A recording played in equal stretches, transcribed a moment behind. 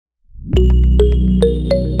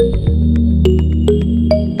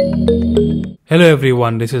Hello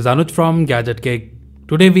everyone, this is Anuj from Gadgetgig.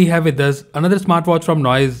 Today we have with us another smartwatch from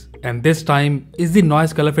Noise, and this time is the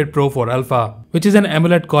Noise Colorfit Pro 4 Alpha, which is an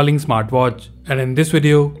AMOLED calling smartwatch. And in this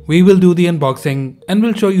video, we will do the unboxing and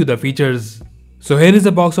will show you the features. So here is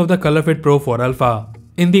the box of the Colorfit Pro 4 Alpha.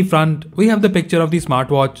 In the front, we have the picture of the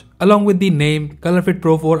smartwatch along with the name Colorfit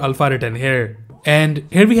Pro 4 Alpha written here. And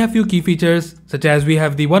here we have few key features, such as we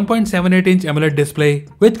have the 1.78-inch AMOLED display,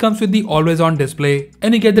 which comes with the always-on display,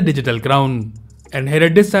 and you get the digital crown. And here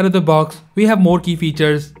at this side of the box, we have more key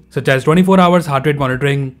features, such as 24 hours heart rate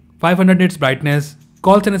monitoring, 500 nits brightness,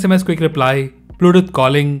 calls and SMS quick reply, Bluetooth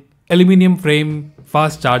calling, aluminum frame,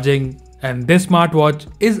 fast charging, and this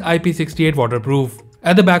smartwatch is IP68 Waterproof.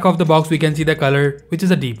 At the back of the box we can see the color, which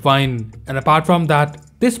is a deep wine, and apart from that,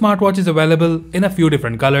 this smartwatch is available in a few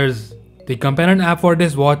different colors. The companion app for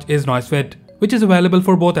this watch is NoiseFit, which is available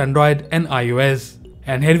for both Android and iOS.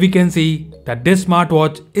 And here we can see that this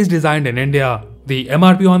smartwatch is designed in India. The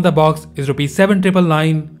MRP on the box is Rs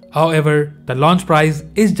 7,999. However, the launch price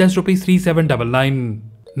is just Rs 3,799.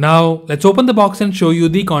 Now let's open the box and show you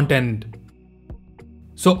the content.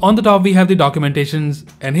 So on the top we have the documentations,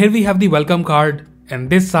 and here we have the welcome card, and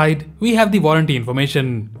this side we have the warranty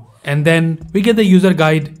information. And then we get the user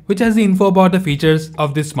guide, which has the info about the features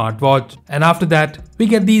of this smartwatch. And after that, we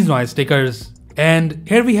get these noise stickers. And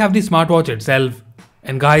here we have the smartwatch itself.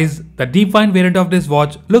 And guys, the deep wine variant of this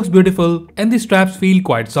watch looks beautiful and the straps feel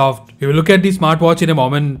quite soft. We will look at the smartwatch in a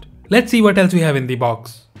moment. Let's see what else we have in the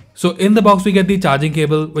box. So in the box we get the charging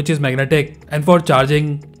cable, which is magnetic, and for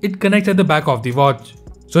charging, it connects at the back of the watch.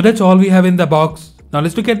 So that's all we have in the box. Now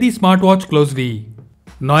let's look at the smartwatch closely.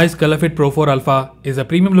 Noise Colorfit Pro 4 Alpha is a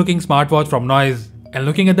premium looking smartwatch from Noise, and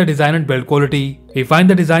looking at the design and build quality, we find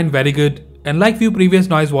the design very good, and like few previous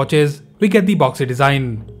Noise watches, we get the boxy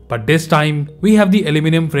design. But this time, we have the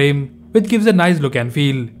aluminum frame, which gives a nice look and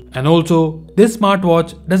feel. And also, this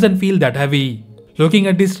smartwatch doesn't feel that heavy. Looking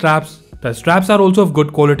at these straps, the straps are also of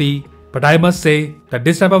good quality, but I must say that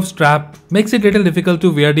this type of strap makes it little difficult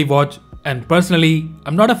to wear the watch, and personally,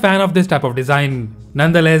 I'm not a fan of this type of design.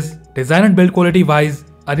 Nonetheless, design and build quality wise,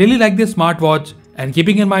 I really like this smartwatch, and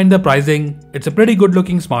keeping in mind the pricing, it's a pretty good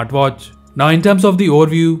looking smartwatch. Now in terms of the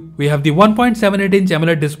overview, we have the 1.78-inch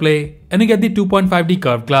AMOLED display, and you get the 2.5D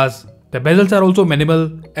curved glass. The bezels are also minimal,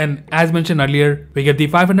 and as mentioned earlier, we get the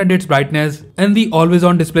 500 nits brightness and the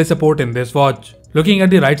always-on display support in this watch. Looking at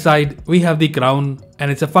the right side, we have the crown, and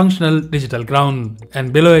it's a functional digital crown.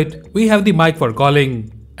 And below it, we have the mic for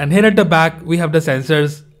calling. And here at the back, we have the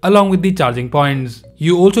sensors along with the charging points.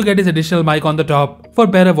 You also get this additional mic on the top for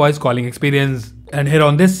better voice calling experience. And here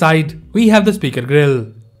on this side, we have the speaker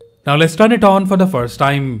grill. Now let's turn it on for the first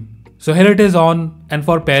time. So here it is on, and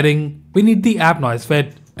for pairing, we need the app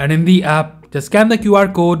NoiseFit. And in the app, just scan the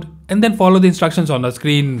QR code and then follow the instructions on the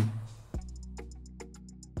screen.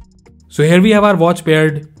 So here we have our watch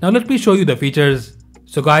paired. Now let me show you the features.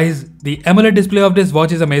 So guys, the AMOLED display of this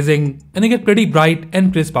watch is amazing, and you get pretty bright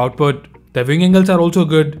and crisp output. The viewing angles are also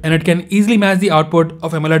good, and it can easily match the output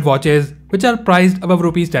of AMOLED watches, which are priced above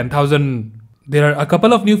Rs 10,000. There are a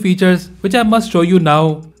couple of new features which I must show you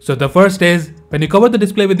now. So the first is, when you cover the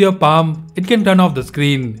display with your palm, it can turn off the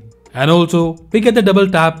screen. And also, we get the double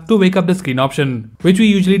tap to wake up the screen option, which we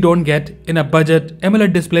usually don't get in a budget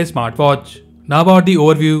AMOLED display smartwatch. Now about the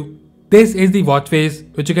overview. This is the watch face,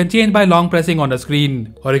 which you can change by long pressing on the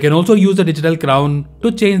screen, or you can also use the digital crown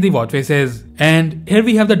to change the watch faces. And here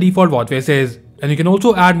we have the default watch faces, and you can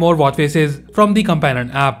also add more watch faces from the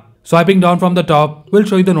companion app. Swiping down from the top will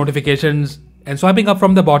show you the notifications, and swiping up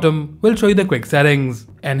from the bottom will show you the quick settings.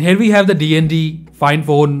 And here we have the DND, find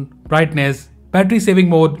phone, brightness, battery saving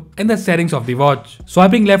mode, and the settings of the watch.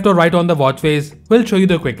 Swiping left or right on the watch face will show you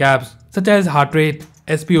the quick apps such as heart rate,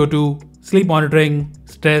 Spo2, sleep monitoring,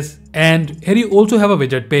 stress, and here you also have a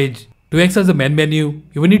widget page. To access the main menu,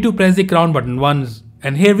 you will need to press the crown button once.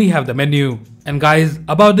 And here we have the menu. And guys,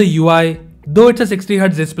 about the UI, though it's a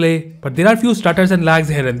 60Hz display, but there are few stutters and lags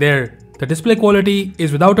here and there. The display quality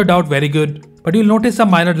is without a doubt very good, but you'll notice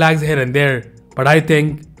some minor lags here and there. But I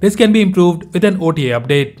think this can be improved with an OTA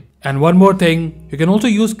update. And one more thing, you can also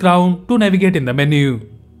use crown to navigate in the menu.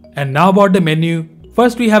 And now about the menu.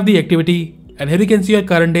 First we have the activity, and here you can see your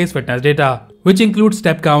current day's fitness data, which includes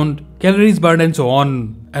step count, calories burned, and so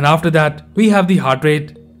on. And after that, we have the heart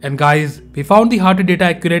rate. And guys, we found the heart rate data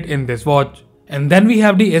accurate in this watch. And then we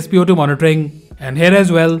have the Spo2 monitoring, and here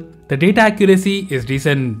as well, the data accuracy is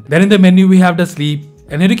decent. Then in the menu we have the sleep,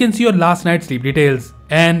 and here you can see your last night's sleep details.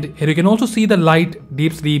 And here you can also see the light,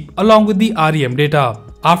 deep sleep along with the REM data.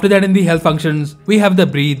 After that, in the health functions, we have the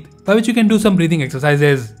breathe, by which you can do some breathing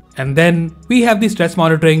exercises. And then we have the stress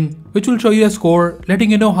monitoring, which will show you a score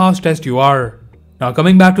letting you know how stressed you are. Now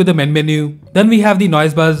coming back to the main menu, then we have the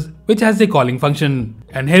noise buzz, which has the calling function.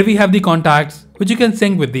 And here we have the contacts, which you can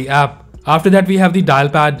sync with the app. After that we have the dial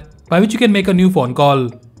pad, by which you can make a new phone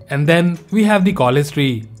call. And then we have the call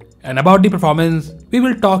history. And about the performance, we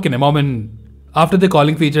will talk in a moment. After the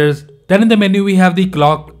calling features, then in the menu we have the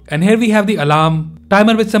clock, and here we have the alarm,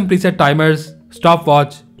 timer with some preset timers,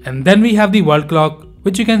 stopwatch, and then we have the world clock,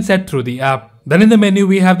 which you can set through the app. Then in the menu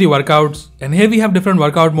we have the workouts, and here we have different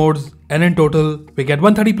workout modes, and in total we get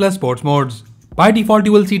 130 plus sports modes. By default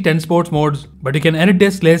you will see 10 sports modes, but you can edit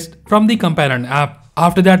this list from the companion app.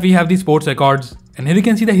 After that we have the sports records, and here you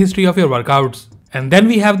can see the history of your workouts. And then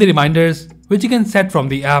we have the reminders, which you can set from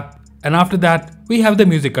the app. And after that we have the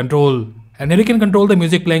music control, and here you can control the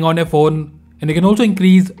music playing on your phone, and you can also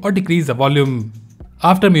increase or decrease the volume.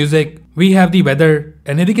 After music, we have the weather,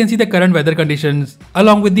 and here you can see the current weather conditions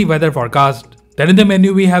along with the weather forecast. Then in the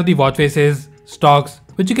menu we have the watch faces, stocks,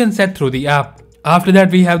 which you can set through the app. After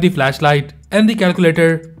that we have the flashlight and the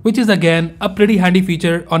calculator, which is again a pretty handy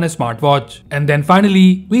feature on a smartwatch. And then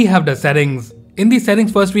finally we have the settings. In the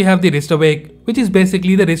settings first we have the wrist awake, which is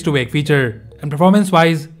basically the wrist awake feature, and performance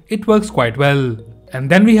wise it works quite well. And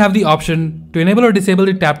then we have the option to enable or disable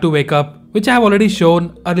the tap to wake up, which I have already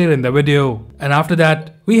shown earlier in the video. And after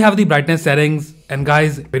that we have the brightness settings, and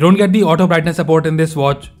guys, we don't get the auto brightness support in this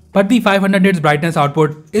watch, but the 500 nits brightness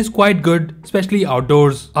output is quite good, especially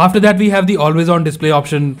outdoors. After that we have the always on display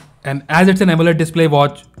option, and as it's an AMOLED display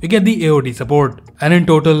watch, you get the AOD support. And in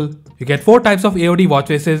total you get 4 types of AOD watch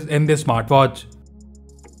faces in this smartwatch.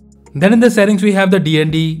 Then in the settings we have the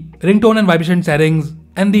DND, ringtone and vibration settings,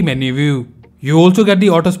 and the menu view. You also get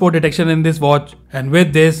the auto sport detection in this watch, and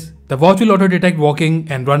with this, the watch will auto detect walking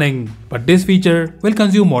and running, but this feature will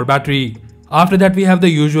consume more battery. After that we have the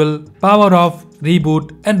usual power off,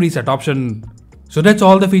 reboot and reset option. So that's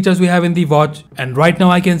all the features we have in the watch, and right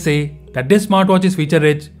now I can say that this smartwatch is feature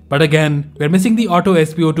rich, but again, we're missing the auto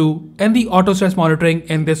Spo2 and the auto stress monitoring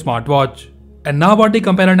in this smartwatch. And now about the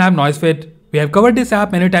companion app NoiseFit. We have covered this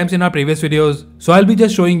app many times in our previous videos, so I'll be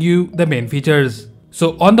just showing you the main features.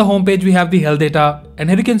 So on the home page we have the health data, and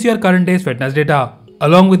here you can see your current day's fitness data,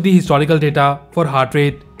 along with the historical data for heart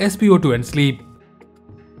rate, Spo2 and sleep.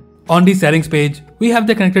 On the settings page, we have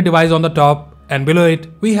the connected device on the top, and below it,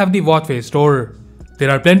 we have the watch face store. There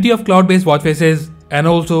are plenty of cloud-based watch faces, and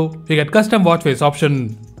also you get custom watch face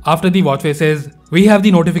option. After the watch faces, we have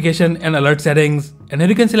the notification and alert settings, and here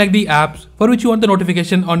you can select the apps for which you want the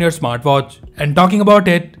notification on your smartwatch. And talking about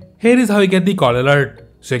it, here is how you get the call alert.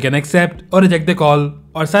 So you can accept or reject the call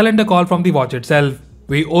or silent the call from the watch itself.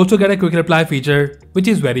 We also get a quick reply feature, which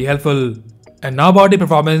is very helpful. And now about the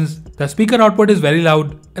performance, the speaker output is very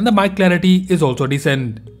loud and the mic clarity is also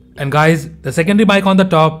decent. And guys, the secondary mic on the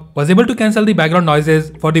top was able to cancel the background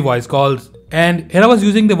noises for the voice calls. And here I was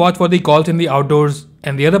using the watch for the calls in the outdoors,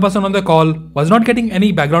 and the other person on the call was not getting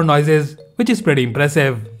any background noises, which is pretty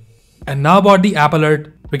impressive. And now about the app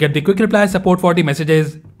alert, we get the quick reply support for the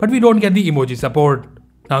messages, but we don't get the emoji support.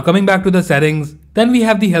 Now coming back to the settings, then we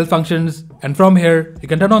have the health functions, and from here you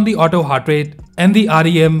can turn on the auto heart rate and the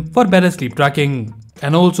REM for better sleep tracking.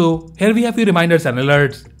 And also here we have few reminders and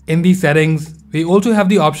alerts. In these settings, we also have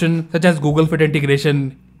the option such as Google Fit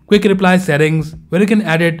integration, quick reply settings where you can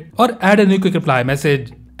edit or add a new quick reply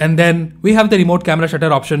message. And then we have the remote camera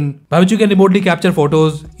shutter option by which you can remotely capture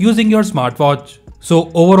photos using your smartwatch. So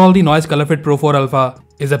overall the Noise Colorfit Pro 4 Alpha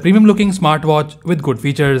is a premium looking smartwatch with good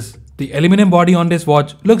features. The aluminum body on this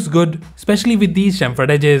watch looks good, especially with these chamfered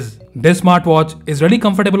edges. This smartwatch is really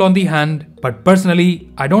comfortable on the hand, but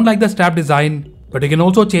personally I don't like the strap design, but you can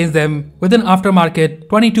also change them with an aftermarket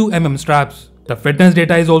 22mm straps. The fitness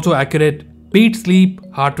data is also accurate, be it sleep,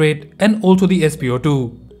 heart rate and also the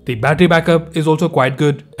Spo2. The battery backup is also quite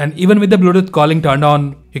good, and even with the Bluetooth calling turned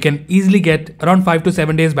on, you can easily get around 5 to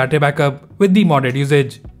 7 days battery backup with the modded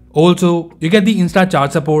usage. Also, you get the Insta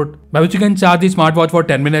charge support by which you can charge the smartwatch for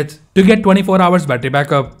 10 minutes to get 24 hours battery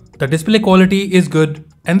backup. The display quality is good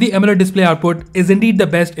and the AMOLED display output is indeed the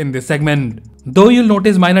best in this segment, though you'll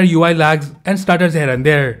notice minor UI lags and stutters here and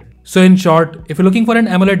there. So in short, if you're looking for an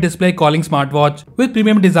AMOLED display calling smartwatch with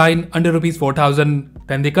premium design under Rs 4000,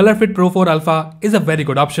 then the Colorfit Pro 4 Alpha is a very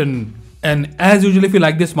good option. And as usual, if you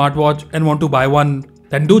like this smartwatch and want to buy one,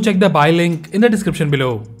 then do check the buy link in the description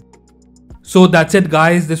below. So that's it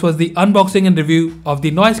guys, this was the unboxing and review of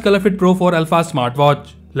the Noise Colorfit Pro 4 Alpha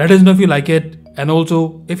smartwatch. Let us know if you like it, and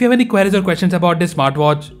also if you have any queries or questions about this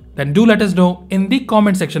smartwatch, then do let us know in the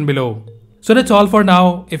comment section below. So that's all for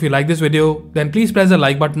now. If you like this video, then please press the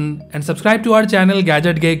like button and subscribe to our channel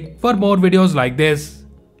Gadgetgig for more videos like this.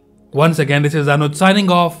 Once again, this is Anuj signing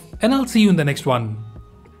off, and I'll see you in the next one.